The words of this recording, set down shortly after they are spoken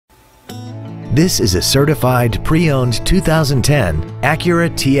This is a certified pre-owned 2010 Acura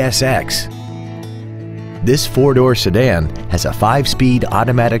TSX. This four-door sedan has a 5-speed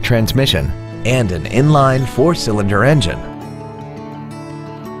automatic transmission and an inline 4-cylinder engine.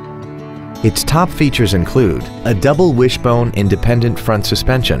 Its top features include a double wishbone independent front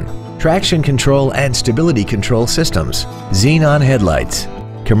suspension, traction control and stability control systems, xenon headlights,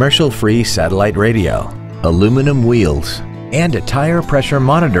 commercial-free satellite radio, aluminum wheels, and a tire pressure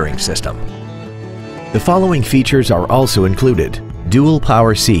monitoring system. The following features are also included: dual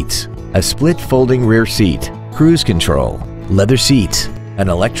power seats, a split folding rear seat, cruise control, leather seats, an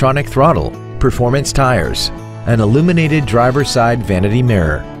electronic throttle, performance tires, an illuminated driver's side vanity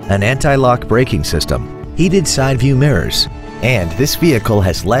mirror, an anti-lock braking system, heated side view mirrors, and this vehicle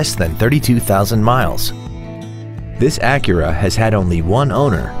has less than 32,000 miles. This Acura has had only one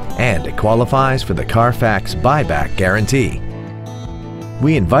owner and it qualifies for the Carfax buyback guarantee.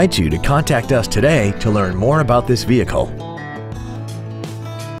 We invite you to contact us today to learn more about this vehicle.